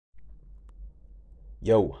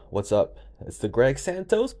Yo, what's up? It's the Greg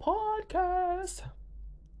Santos podcast.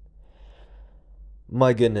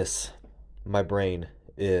 My goodness, my brain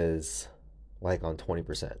is like on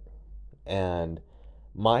 20%. And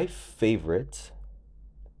my favorite,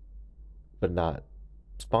 but not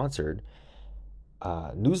sponsored,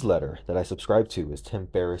 newsletter that I subscribe to is Tim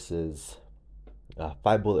Ferriss's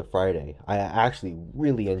Five Bullet Friday. I actually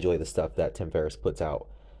really enjoy the stuff that Tim Ferriss puts out.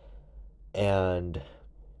 And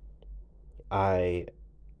I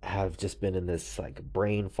have just been in this like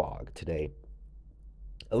brain fog today.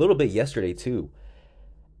 A little bit yesterday too.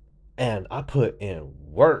 And I put in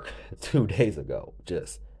work 2 days ago,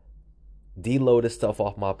 just deloaded stuff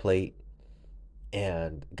off my plate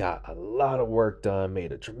and got a lot of work done,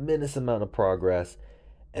 made a tremendous amount of progress.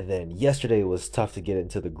 And then yesterday was tough to get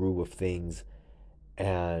into the groove of things.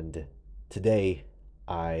 And today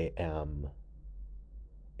I am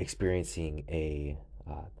experiencing a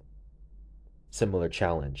similar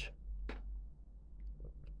challenge.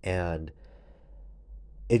 And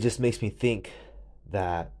it just makes me think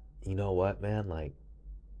that, you know what, man, like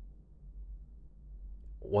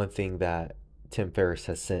one thing that Tim Ferriss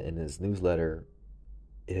has sent in his newsletter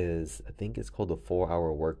is I think it's called the 4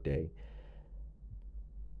 Hour Workday.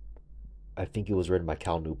 I think it was written by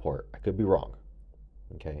Cal Newport. I could be wrong.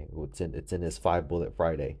 Okay, it's in his Five Bullet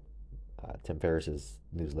Friday, Tim Ferriss's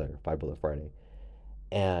newsletter, Five Bullet Friday,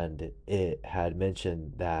 and it had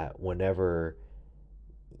mentioned that whenever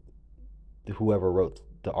whoever wrote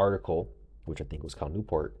the article, which I think was Cal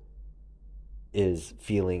Newport, is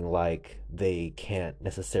feeling like they can't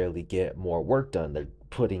necessarily get more work done. They're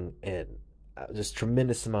putting in just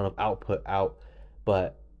tremendous amount of output out,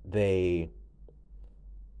 but they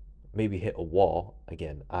maybe hit a wall.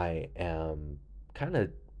 Again, I am kind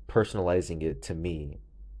of personalizing it to me.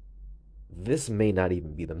 This may not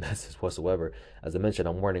even be the message whatsoever. As I mentioned,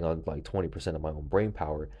 I'm running on like 20% of my own brain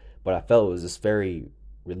power, but I felt it was just very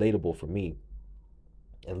relatable for me,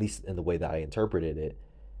 at least in the way that I interpreted it.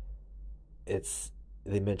 It's,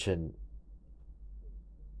 they mentioned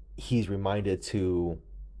he's reminded to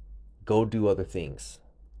go do other things,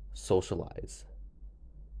 socialize,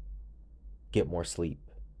 get more sleep,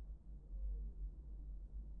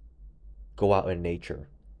 go out in nature.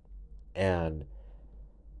 And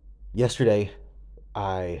yesterday,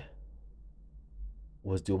 I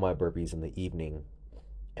was doing my burpees in the evening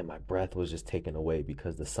and my breath was just taken away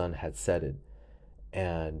because the sun had set it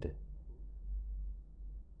and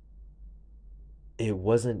it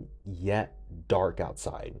wasn't yet dark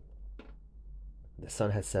outside. The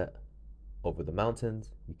sun had set over the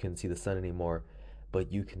mountains. You couldn't see the sun anymore,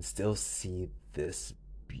 but you can still see this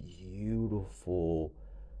beautiful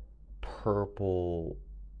purple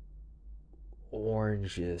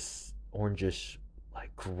orangish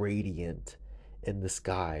like gradient in the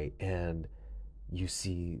sky, and you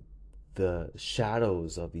see the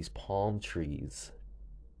shadows of these palm trees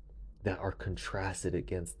that are contrasted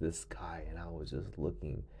against this sky. And I was just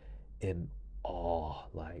looking in awe,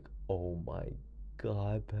 like, oh my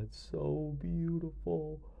god, that's so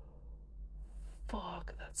beautiful.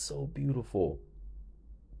 Fuck, that's so beautiful.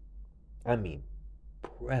 I mean,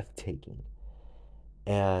 breathtaking.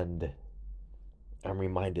 And I'm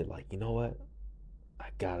reminded, like, you know what, I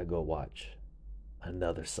gotta go watch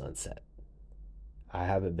another sunset. I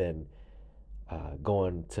haven't been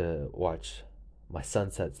going to watch my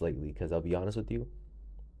sunsets lately because I'll be honest with you,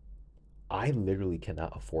 I literally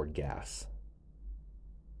cannot afford gas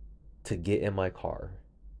to get in my car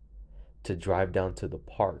to drive down to the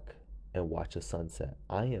park and watch a sunset.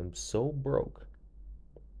 I am so broke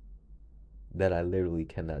that I literally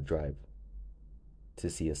cannot drive to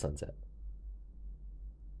see a sunset.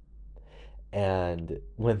 And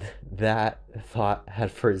when that thought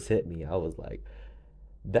had first hit me, I was like,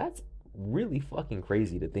 that's really fucking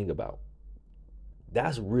crazy to think about.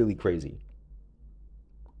 That's really crazy.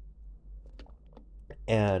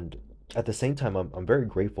 And at the same time, I'm very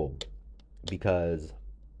grateful because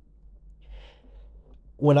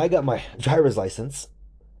when I got my driver's license,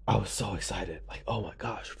 I was so excited. Like, oh my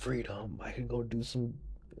gosh, freedom. I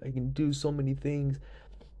can do so many things.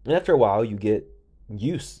 And after a while, you get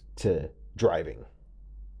used to driving.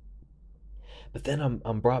 But then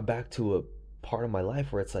I'm brought back to a part of my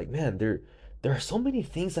life where it's like, man, there are so many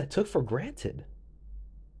things I took for granted.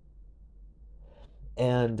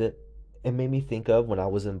 And it made me think of when I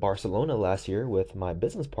was in Barcelona last year with my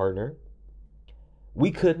business partner.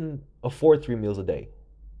 We couldn't afford 3 meals a day.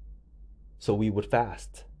 So we would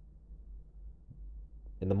fast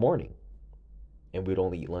in the morning and we'd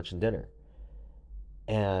only eat lunch and dinner.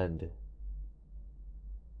 And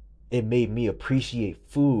it made me appreciate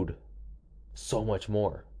food so much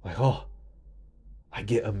more. Like, oh, I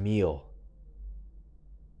get a meal,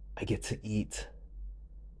 I get to eat,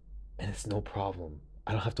 and it's no problem.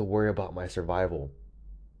 I don't have to worry about my survival.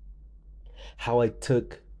 How I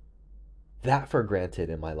took that for granted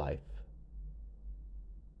in my life,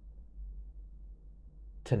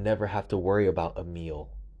 to never have to worry about a meal,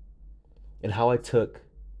 and how I took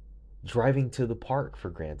driving to the park for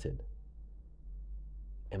granted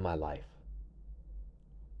in my life,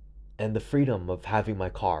 and the freedom of having my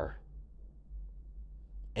car.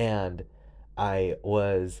 And I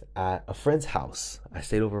was at a friend's house. I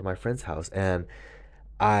stayed over at my friend's house, and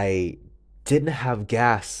I didn't have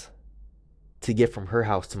gas to get from her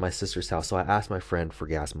house to my sister's house. So I asked my friend for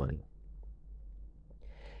gas money,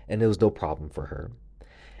 and it was no problem for her.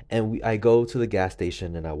 And I go to the gas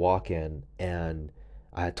station and I walk in, and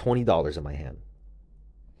I had $20 in my hand.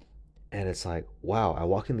 And it's like, wow, I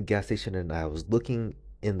walk in the gas station and I was looking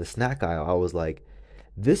in the snack aisle. I was like,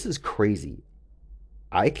 this is crazy.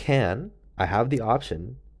 I have the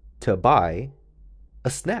option to buy a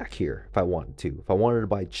snack here if I wanted to. If I wanted to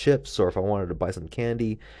buy chips or if I wanted to buy some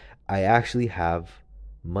candy, I actually have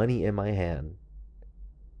money in my hand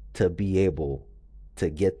to be able to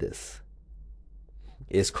get this.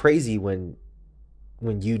 It's crazy when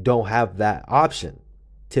you don't have that option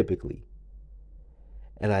typically.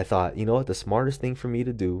 And I thought, you know what, the smartest thing for me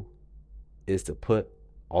to do is to put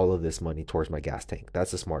all of this money towards my gas tank.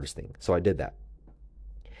 That's the smartest thing. So I did that.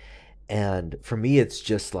 And for me, it's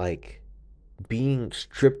just like being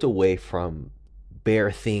stripped away from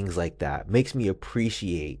bare things like that makes me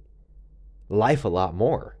appreciate life a lot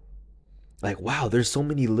more. Like, wow, there's so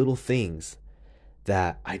many little things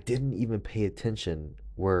that I didn't even pay attention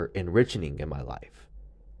were enriching in my life.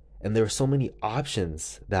 And there were so many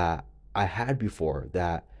options that I had before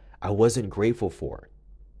that I wasn't grateful for.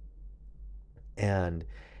 And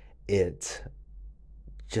it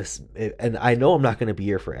and I know I'm not going to be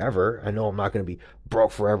here forever. I know I'm not going to be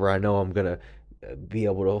broke forever. I know I'm going to be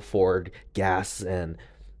able to afford gas and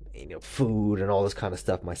food and all this kind of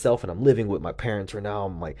stuff myself. And I'm living with my parents right now.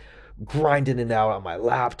 I'm like grinding it out on my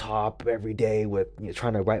laptop every day with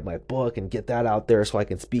trying to write my book and get that out there so I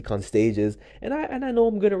can speak on stages. And I know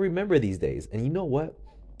I'm going to remember these days. And you know what?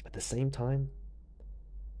 At the same time,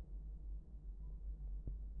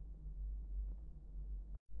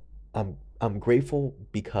 I'm grateful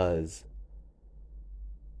because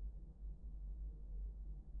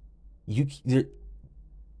you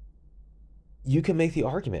you can make the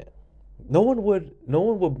argument. No one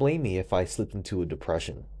would blame me if I slipped into a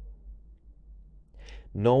depression.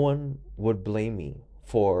 No one would blame me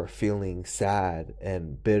for feeling sad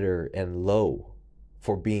and bitter and low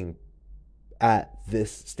for being at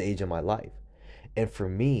this stage in my life. And for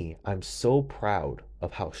me, I'm so proud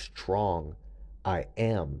of how strong I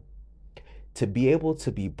am to be able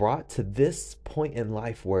to be brought to this point in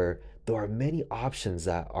life where there are many options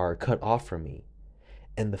that are cut off from me.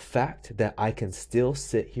 And the fact that I can still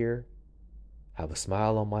sit here, have a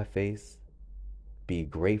smile on my face, be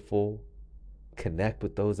grateful, connect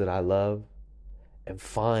with those that I love, and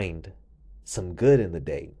find some good in the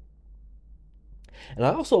day. And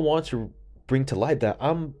I also want to bring to light that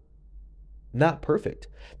I'm not perfect.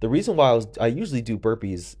 The reason why I usually do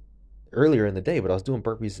burpees earlier in the day, but I was doing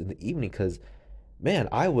burpees in the evening because man,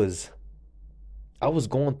 I was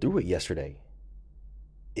going through it yesterday.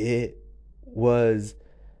 It was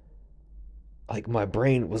like my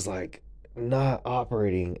brain was like not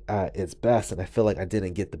operating at its best, and I feel like I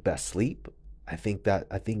didn't get the best sleep. I think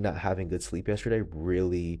not having good sleep yesterday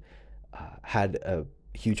really had a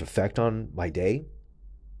huge effect on my day.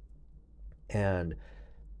 And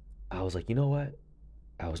I was like, you know what?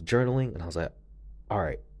 I was journaling and I was like, all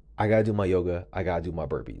right, I gotta do my yoga, I gotta do my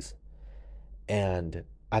burpees. And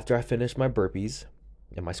after I finished my burpees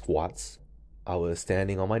and my squats, I was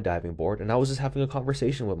standing on my diving board and I was just having a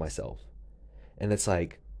conversation with myself. And it's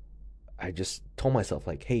like, I just told myself,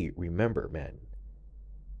 like, hey, remember, man,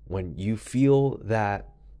 when you feel that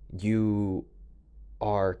you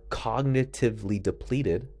are cognitively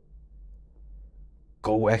depleted,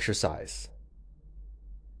 go exercise,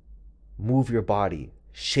 move your body,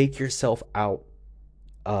 shake yourself out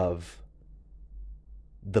of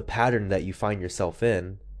the pattern that you find yourself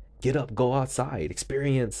in. Get up, go outside,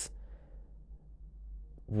 experience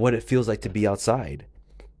what it feels like to be outside,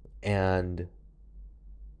 and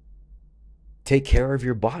take care of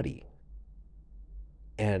your body.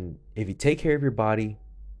 And if you take care of your body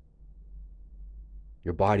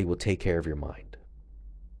will take care of your mind.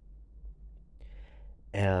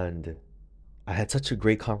 And I had such a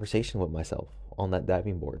great conversation with myself on that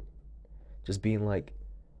diving board. Just being like,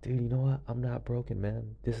 dude, you know what? I'm not broken,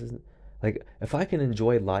 man. This is like, if I can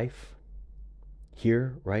enjoy life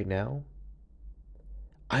here right now,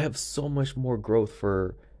 I have so much more growth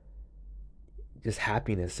for just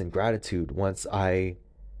happiness and gratitude once I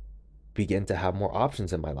begin to have more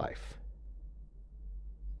options in my life.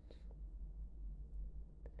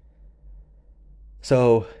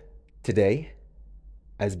 So today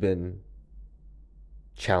has been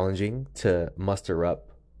challenging to muster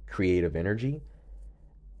up creative energy.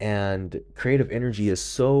 And creative energy is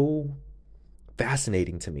so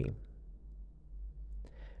fascinating to me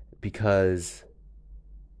because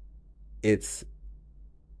it's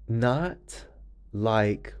not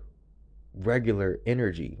like regular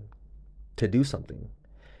energy to do something,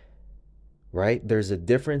 right? There's a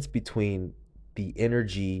difference between the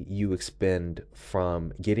energy you expend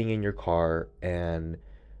from getting in your car and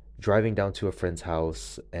driving down to a friend's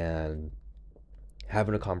house and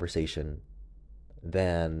having a conversation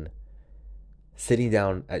than sitting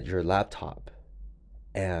down at your laptop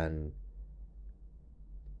and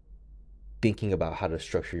thinking about how to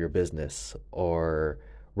structure your business or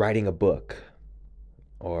writing a book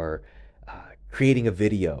or creating a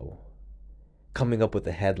video, coming up with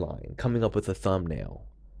a headline, coming up with a thumbnail.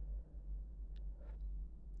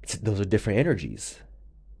 Those are different energies.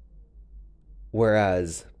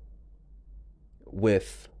 Whereas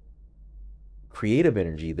with creative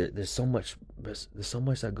energy, there's so much there's so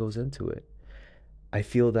much that goes into it. I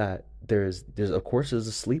feel that there's of course there's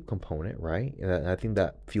a sleep component, right? And I think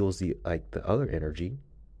that fuels the other energy,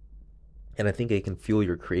 and I think it can fuel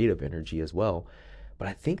your creative energy as well. But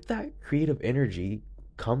I think that creative energy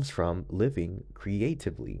comes from living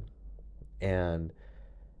creatively and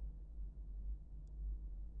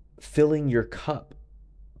filling your cup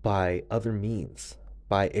by other means,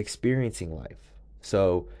 by experiencing life.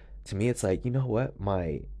 So to me, it's like, you know what?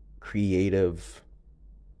 My creative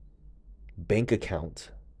bank account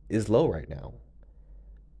is low right now.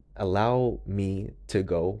 Allow me to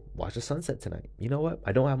go watch the sunset tonight. You know what?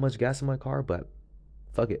 I don't have much gas in my car, but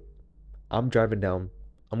fuck it. I'm driving down.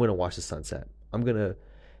 I'm going to watch the sunset. I'm going to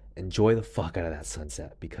enjoy the fuck out of that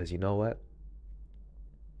sunset because you know what?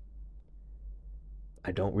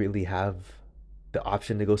 I don't really have the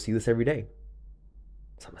option to go see this every day.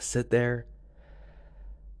 So I'm going to sit there.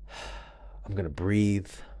 I'm going to breathe.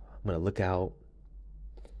 I'm going to look out.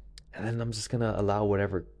 And then I'm just going to allow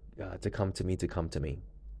whatever to come to me to come to me.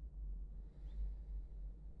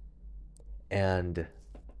 And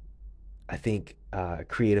I think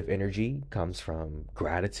creative energy comes from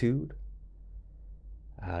gratitude.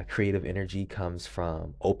 Creative energy comes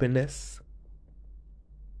from openness.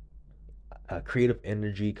 Creative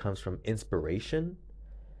energy comes from inspiration,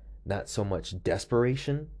 not so much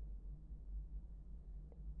desperation.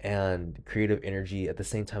 And creative energy at the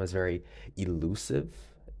same time is very elusive.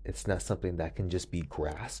 It's not something that can just be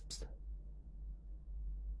grasped.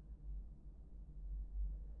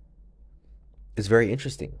 It's very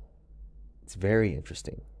interesting. It's very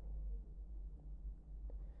interesting.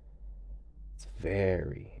 It's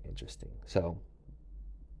very interesting. So,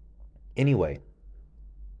 anyway,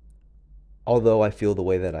 although I feel the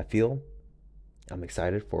way that I feel, I'm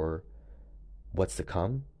excited for what's to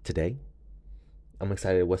come today. I'm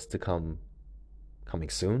excited what's to come coming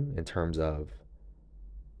soon in terms of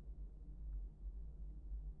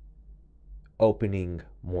opening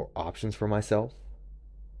more options for myself.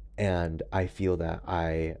 And I feel that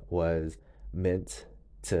I was meant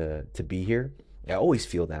to be here. I always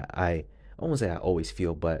feel that. I won't say I always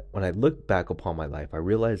feel, but when I look back upon my life, I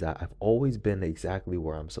realize that I've always been exactly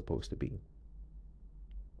where I'm supposed to be.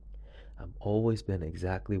 I've always been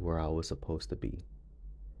exactly where I was supposed to be.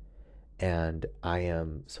 And I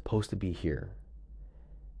am supposed to be here.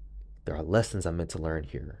 There are lessons I'm meant to learn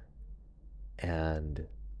here. And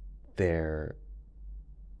there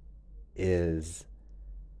is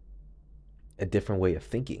a different way of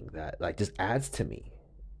thinking that like just adds to me.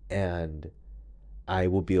 And I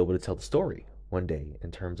will be able to tell the story one day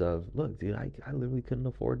in terms of, look, dude, I literally couldn't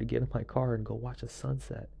afford to get in my car and go watch a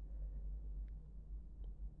sunset.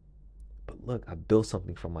 But look, I built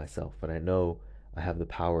something for myself, and I know I have the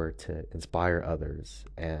power to inspire others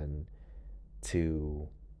and to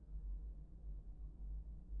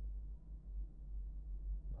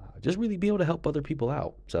just really be able to help other people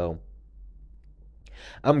out. So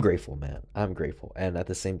I'm grateful, man. I'm grateful. And at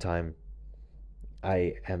the same time,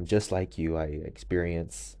 I am just like you. I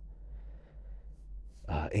experience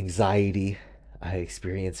anxiety, I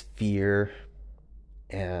experience fear,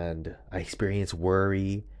 and I experience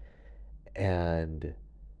worry, and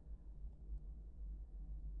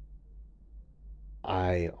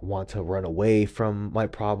I want to run away from my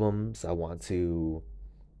problems. I want to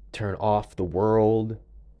turn off the world.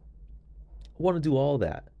 I want to do all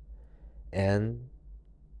that. And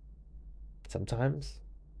sometimes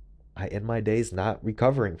I end my days not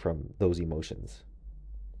recovering from those emotions.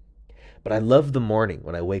 But I love the morning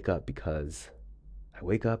when I wake up because I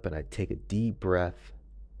wake up and I take a deep breath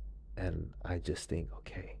and I just think,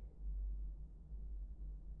 okay,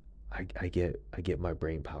 I get my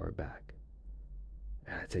brain power back.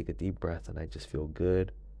 And I take a deep breath and I just feel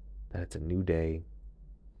good that it's a new day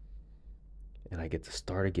and I get to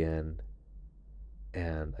start again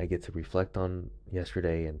and I get to reflect on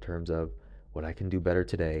yesterday in terms of what I can do better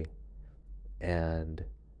today. And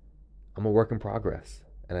I'm a work in progress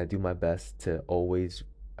and I do my best to always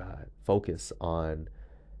focus on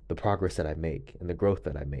the progress that I make and the growth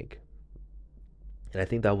that I make. And I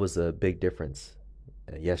think that was a big difference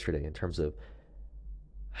yesterday in terms of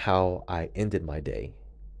how I ended my day.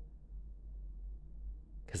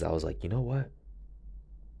 Because I was like, you know what?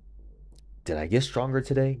 Did I get stronger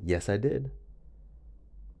today? Yes, I did.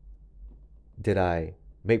 Did I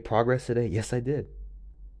make progress today? Yes, I did.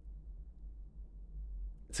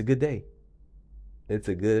 It's a good day. It's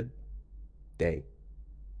a good day.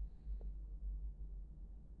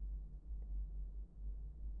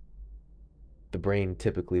 The brain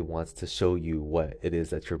typically wants to show you what it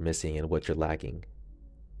is that you're missing and what you're lacking.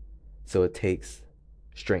 So it takes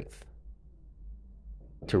strength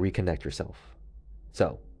to reconnect yourself.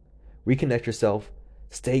 So reconnect yourself.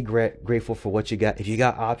 Stay grateful for what you got. If you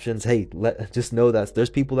got options, hey, just know that there's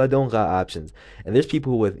people that don't got options, and there's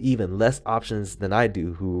people with even less options than I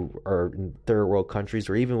do who are in third world countries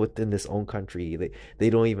or even within this own country. They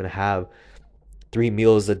don't even have 3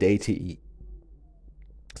 meals a day to eat,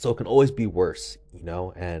 so it can always be worse, you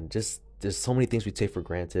know. And just there's so many things we take for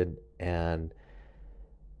granted, and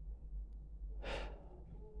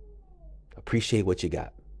appreciate what you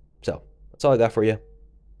got. So that's all I got for you.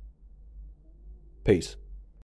 Peace.